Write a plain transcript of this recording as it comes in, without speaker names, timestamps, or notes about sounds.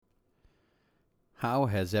How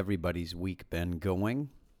has everybody's week been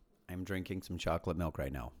going? I'm drinking some chocolate milk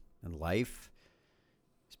right now, and life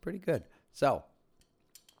is pretty good. So,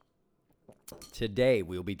 today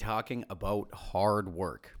we'll be talking about hard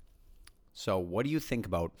work. So, what do you think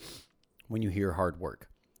about when you hear hard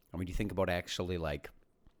work? I mean, do you think about actually like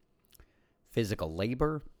physical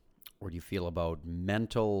labor, or do you feel about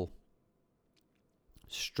mental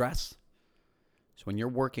stress? So, when you're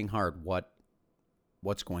working hard,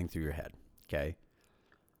 what's going through your head? Okay.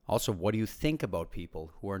 Also, what do you think about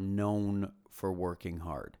people who are known for working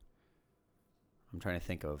hard? I'm trying to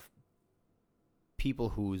think of people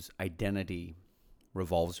whose identity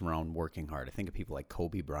revolves around working hard. I think of people like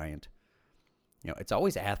Kobe Bryant. It's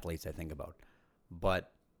always athletes I think about.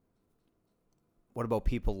 But what about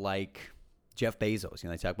people like Jeff Bezos?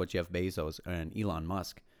 They talk about Jeff Bezos and Elon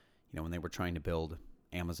Musk. When they were trying to build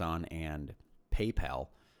Amazon and PayPal,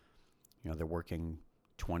 they're working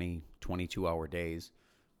 20, 22-hour days.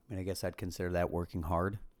 I guess I'd consider that working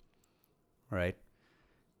hard, right?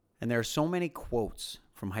 And there are so many quotes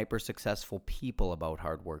from hyper-successful people about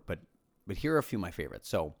hard work, but here are a few of my favorites.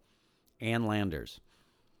 So, Ann Landers,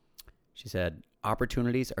 she said,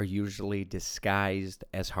 opportunities are usually disguised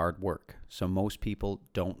as hard work, so most people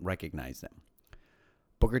don't recognize them.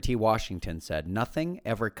 Booker T. Washington said, nothing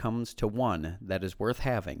ever comes to one that is worth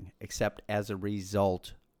having except as a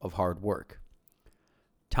result of hard work.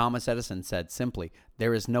 Thomas Edison said simply,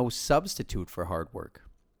 there is no substitute for hard work.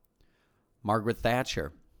 Margaret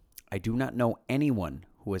Thatcher, I do not know anyone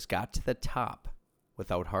who has got to the top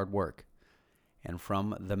without hard work. And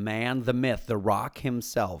from the man, the myth, the Rock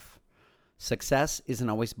himself, success isn't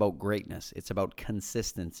always about greatness. It's about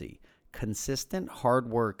consistency. Consistent hard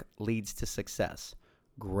work leads to success.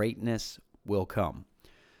 Greatness will come.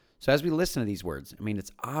 So as we listen to these words,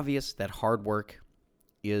 it's obvious that hard work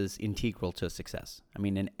is integral to success.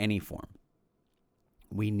 In any form.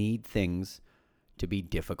 We need things to be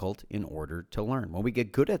difficult in order to learn. When we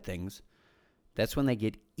get good at things, that's when they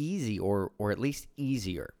get easy or at least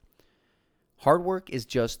easier. Hard work is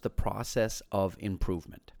just the process of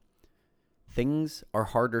improvement. Things are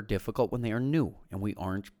hard or difficult when they are new and we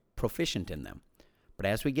aren't proficient in them. But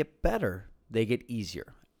as we get better, they get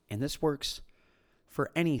easier. And this works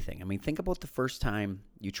for anything. Think about the first time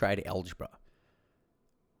you tried algebra.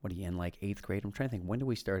 What are you in, like 8th grade? I'm trying to think, when did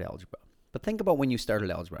we start algebra? But think about when you started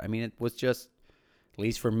algebra. It was just, at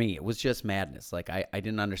least for me, it was just madness. Like, I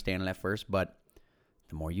didn't understand it at first, but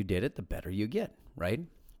the more you did it, the better you get, right?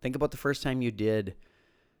 Think about the first time you did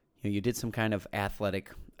some kind of athletic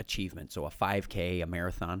achievement. So a 5K, a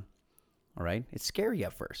marathon, all right? It's scary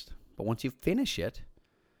at first. But once you finish it,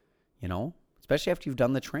 especially after you've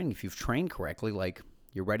done the training, if you've trained correctly, like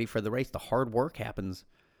you're ready for the race, the hard work happens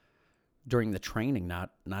during the training,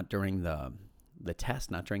 not during the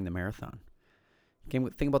test, not during the marathon.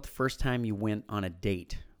 Think about the first time you went on a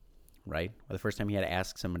date, right? Or the first time you had to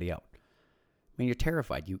ask somebody out. You're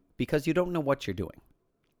terrified because you don't know what you're doing,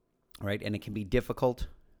 right? And it can be difficult.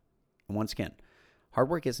 And once again, hard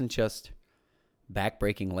work isn't just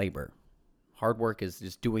backbreaking labor. Hard work is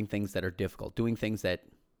just doing things that are difficult, doing things that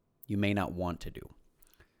you may not want to do,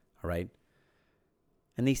 all right?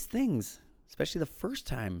 And these things, especially the first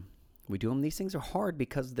time we do them, these things are hard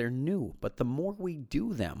because they're new. But the more we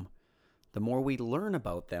do them, the more we learn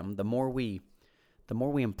about them, the more we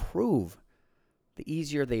improve, the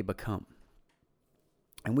easier they become.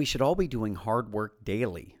 And we should all be doing hard work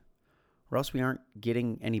daily, or else we aren't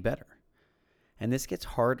getting any better. And this gets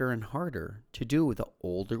harder and harder to do the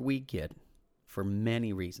older we get for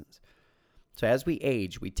many reasons. So as we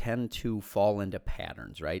age, we tend to fall into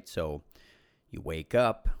patterns, right? So you wake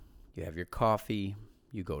up, you have your coffee,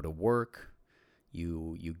 you go to work,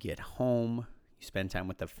 you get home, you spend time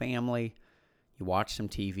with the family, you watch some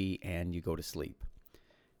TV, and you go to sleep.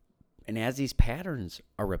 And as these patterns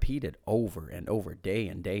are repeated over and over, day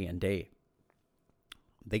and day and day,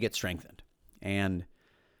 they get strengthened. And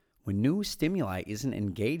when new stimuli isn't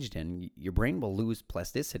engaged in, your brain will lose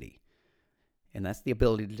plasticity. And that's the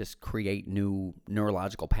ability to just create new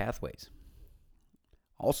neurological pathways.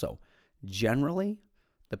 Also, generally,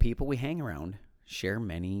 the people we hang around share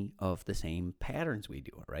many of the same patterns we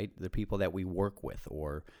do, right? The people that we work with,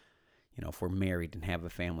 or, if we're married and have a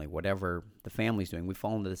family, whatever the family's doing, we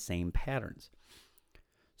fall into the same patterns.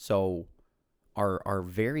 So our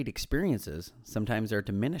varied experiences sometimes are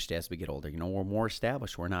diminished as we get older. We're more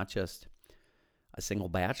established. We're not just a single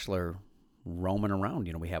bachelor roaming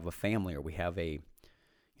around. We have a family, or we have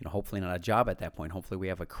hopefully not a job at that point. Hopefully we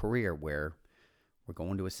have a career where we're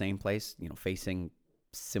going to the same place, facing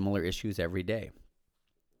similar issues every day.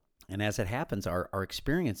 And as it happens, our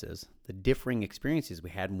experiences, the differing experiences we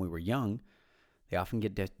had when we were young, They often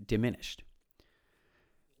get diminished.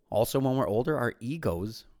 Also, when we're older, our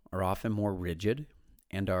egos are often more rigid,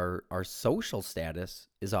 and our social status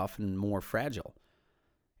is often more fragile.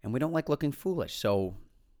 And we don't like looking foolish. So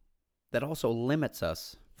that also limits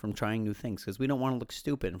us from trying new things because we don't want to look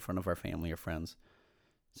stupid in front of our family or friends.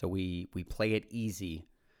 So we play it easy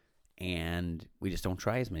and we just don't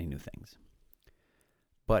try as many new things.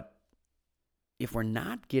 But if we're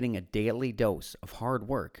not getting a daily dose of hard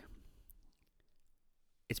work,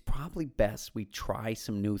 it's probably best we try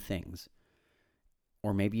some new things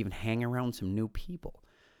or maybe even hang around some new people.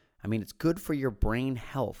 I mean, it's good for your brain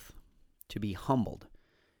health to be humbled.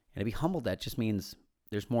 And to be humbled, that just means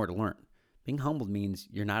there's more to learn. Being humbled means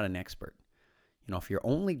you're not an expert. You know, if you're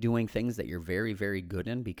only doing things that you're very, very good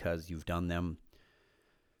in because you've done them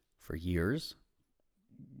for years,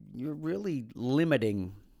 you're really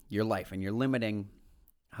limiting your life and you're limiting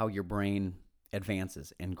how your brain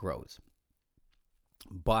advances and grows.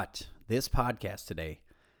 But this podcast today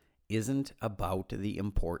isn't about the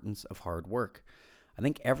importance of hard work. I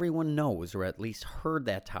think everyone knows or at least heard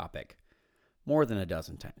that topic more than a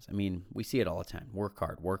dozen times. I mean, we see it all the time. Work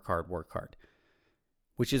hard, work hard, work hard,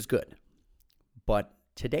 which is good. But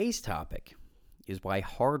today's topic is why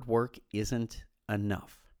hard work isn't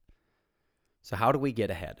enough. So how do we get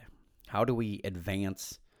ahead? How do we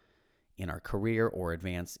advance in our career or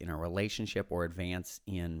advance in our relationship or advance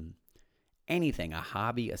in anything, a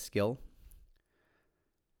hobby, a skill?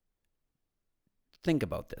 Think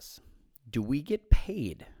about this. Do we get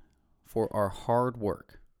paid for our hard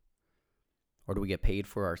work? Or do we get paid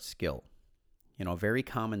for our skill? You know, a very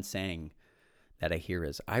common saying that I hear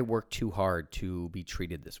is, I work too hard to be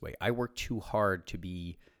treated this way. I work too hard to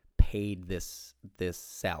be paid this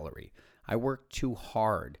salary. I work too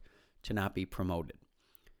hard to not be promoted.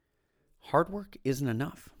 Hard work isn't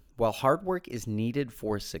enough. While hard work is needed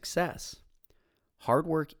for success, hard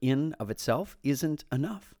work in of itself isn't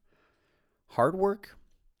enough. Hard work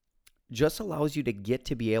just allows you to get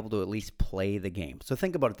to be able to at least play the game. So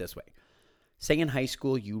think about it this way. Say in high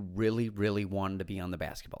school, you really, really wanted to be on the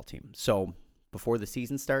basketball team. So before the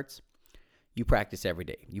season starts, you practice every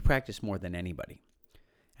day. You practice more than anybody.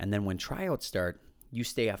 And then when tryouts start, you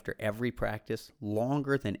stay after every practice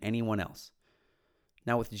longer than anyone else.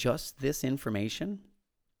 Now, with just this information,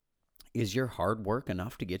 is your hard work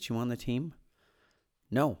enough to get you on the team?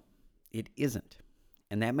 No, it isn't.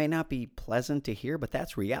 And that may not be pleasant to hear, but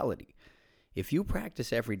that's reality. If you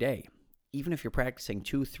practice every day, even if you're practicing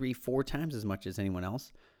 2, 3, 4 times as much as anyone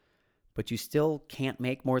else, but you still can't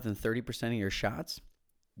make more than 30% of your shots,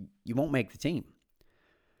 you won't make the team.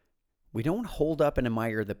 We don't hold up and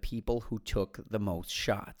admire the people who took the most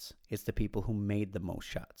shots. It's the people who made the most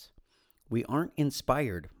shots. We aren't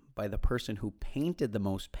inspired by the person who painted the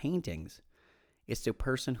most paintings. It's the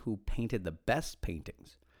person who painted the best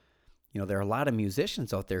paintings. You know, there are a lot of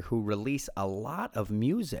musicians out there who release a lot of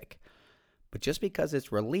music, but just because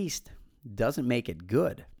it's released doesn't make it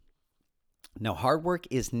good. Now, hard work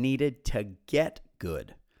is needed to get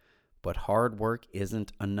good, but hard work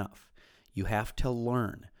isn't enough. You have to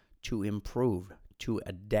learn, to improve, to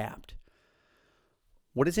adapt.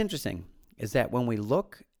 What is interesting is that when we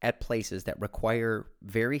look at places that require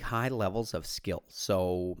very high levels of skill,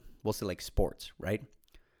 so we'll say like sports, right?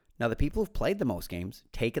 Now, the people who've played the most games,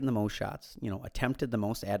 taken the most shots, attempted the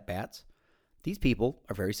most at-bats, these people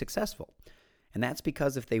are very successful. And that's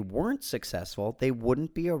because if they weren't successful, they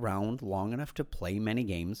wouldn't be around long enough to play many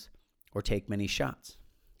games or take many shots.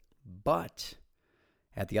 But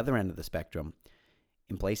at the other end of the spectrum,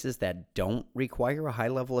 in places that don't require a high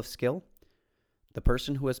level of skill, the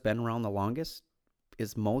person who has been around the longest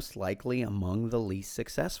is most likely among the least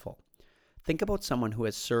successful. Think about someone who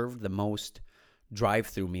has served the most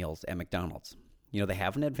drive-through meals at McDonald's. They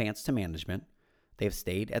haven't advanced to management. They've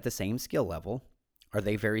stayed at the same skill level. Are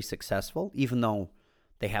they very successful, even though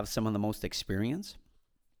they have some of the most experience?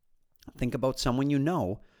 Think about someone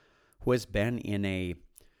who has been in a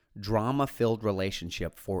drama-filled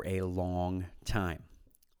relationship for a long time.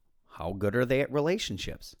 How good are they at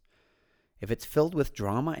relationships? If it's filled with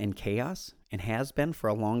drama and chaos and has been for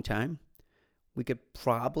a long time, we could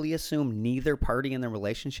probably assume neither party in the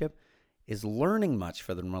relationship is learning much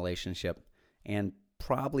for the relationship, and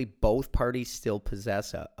probably both parties still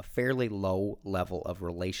possess a fairly low level of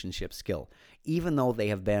relationship skill, even though they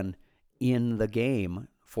have been in the game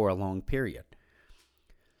for a long period.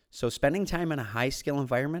 So spending time in a high skill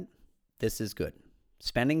environment, this is good.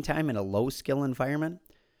 Spending time in a low skill environment,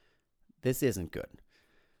 this isn't good.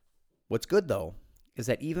 What's good though is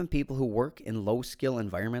that even people who work in low skill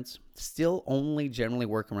environments still only generally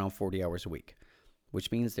work around 40 hours a week,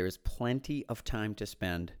 which means there's plenty of time to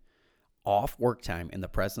spend off work time in the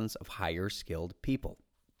presence of higher skilled people.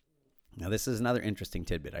 Now, this is another interesting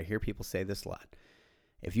tidbit. I hear people say this a lot.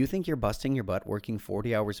 If you think you're busting your butt working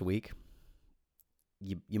 40 hours a week,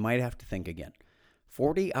 you might have to think again.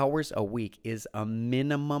 40 hours a week is a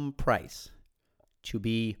minimum price to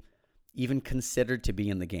be even considered to be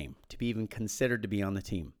in the game, to be even considered to be on the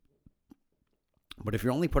team. But if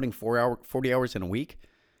you're only putting 40 hours in a week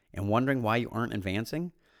and wondering why you aren't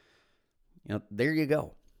advancing, there you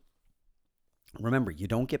go. Remember, you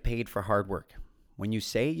don't get paid for hard work. When you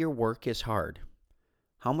say your work is hard,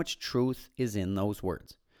 how much truth is in those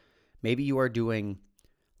words? Maybe you are doing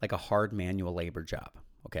like a hard manual labor job,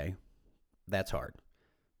 okay? That's hard.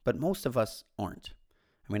 But most of us aren't.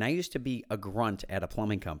 I mean, I used to be a grunt at a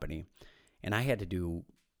plumbing company, and I had to do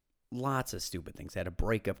lots of stupid things. I had to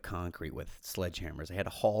break up concrete with sledgehammers. I had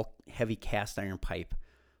to haul heavy cast iron pipe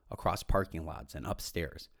across parking lots and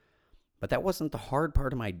upstairs. But that wasn't the hard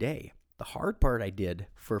part of my day. The hard part I did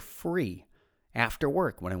for free after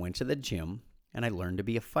work when I went to the gym and I learned to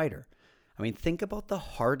be a fighter. I mean, think about the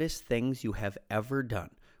hardest things you have ever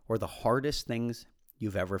done or the hardest things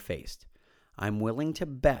you've ever faced. I'm willing to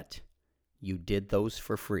bet you did those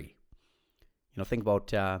for free. Think about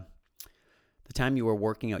the time you were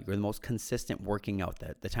working out. You were the most consistent working out.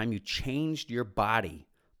 The time you changed your body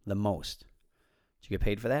the most. Did you get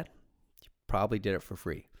paid for that? You probably did it for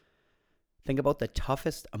free. Think about the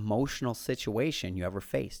toughest emotional situation you ever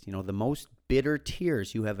faced. The most bitter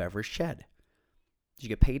tears you have ever shed. Did you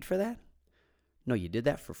get paid for that? No, you did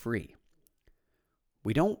that for free.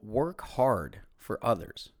 We don't work hard for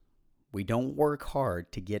others. We don't work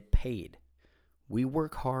hard to get paid. We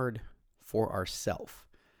work hard for ourselves.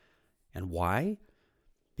 And why?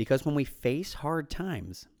 Because when we face hard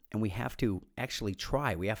times and we have to actually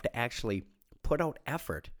try, we have to actually put out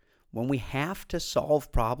effort, when we have to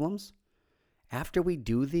solve problems, after we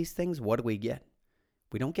do these things, what do we get?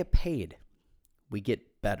 We don't get paid. We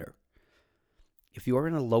get better. If you are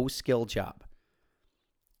in a low-skill job,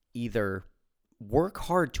 either work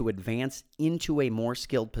hard to advance into a more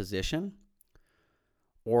skilled position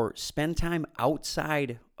or spend time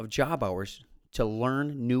outside of job hours to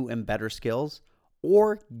learn new and better skills,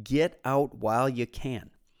 or get out while you can.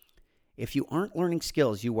 If you aren't learning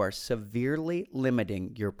skills, you are severely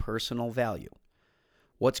limiting your personal value.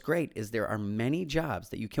 What's great is there are many jobs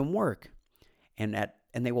that you can work and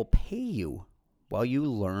they will pay you while you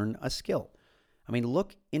learn a skill. I mean,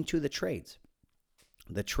 look into the trades.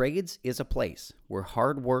 The trades is a place where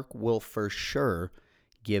hard work will for sure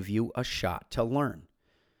give you a shot to learn.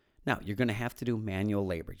 Now, you're going to have to do manual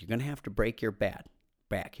labor. You're going to have to break your back.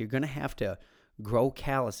 You're going to have to grow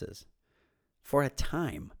calluses for a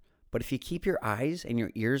time. But if you keep your eyes and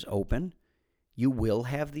your ears open, you will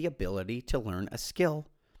have the ability to learn a skill,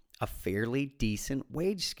 a fairly decent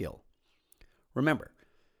wage skill. Remember,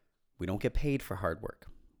 we don't get paid for hard work.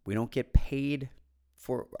 We don't get paid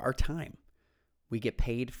for our time. We get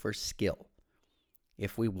paid for skill.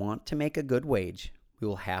 If we want to make a good wage, we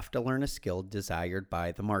will have to learn a skill desired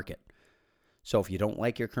by the market. So if you don't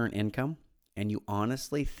like your current income and you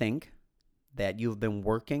honestly think that you've been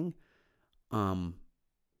working for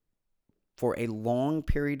a long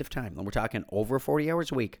period of time, and we're talking over 40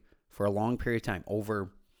 hours a week for a long period of time, over,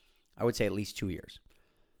 I would say at least 2 years.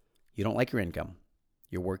 You don't like your income.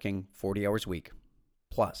 You're working 40 hours a week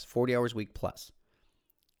plus, 40 hours a week plus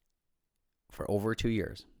for over 2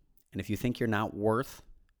 years. And if you think you're not worth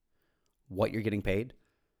what you're getting paid,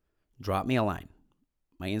 drop me a line.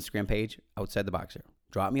 My Instagram page, Outside the Boxer.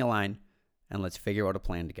 Drop me a line and let's figure out a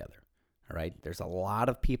plan together. All right? There's a lot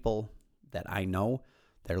of people that I know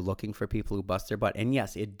that are looking for people who bust their butt. And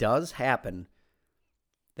yes, it does happen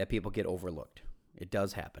that people get overlooked. It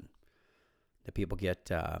does happen that people get,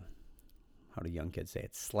 how do young kids say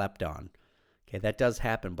it, slept on. Okay, that does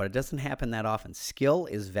happen, but it doesn't happen that often. Skill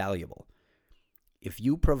is valuable. If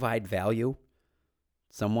you provide value,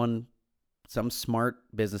 some smart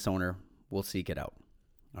business owner will seek it out.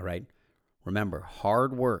 All right? Remember,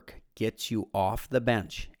 hard work gets you off the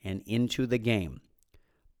bench and into the game,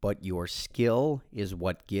 but your skill is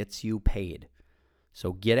what gets you paid.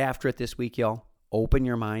 So get after it this week, y'all. Open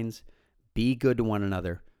your minds, be good to one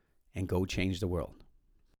another, and go change the world.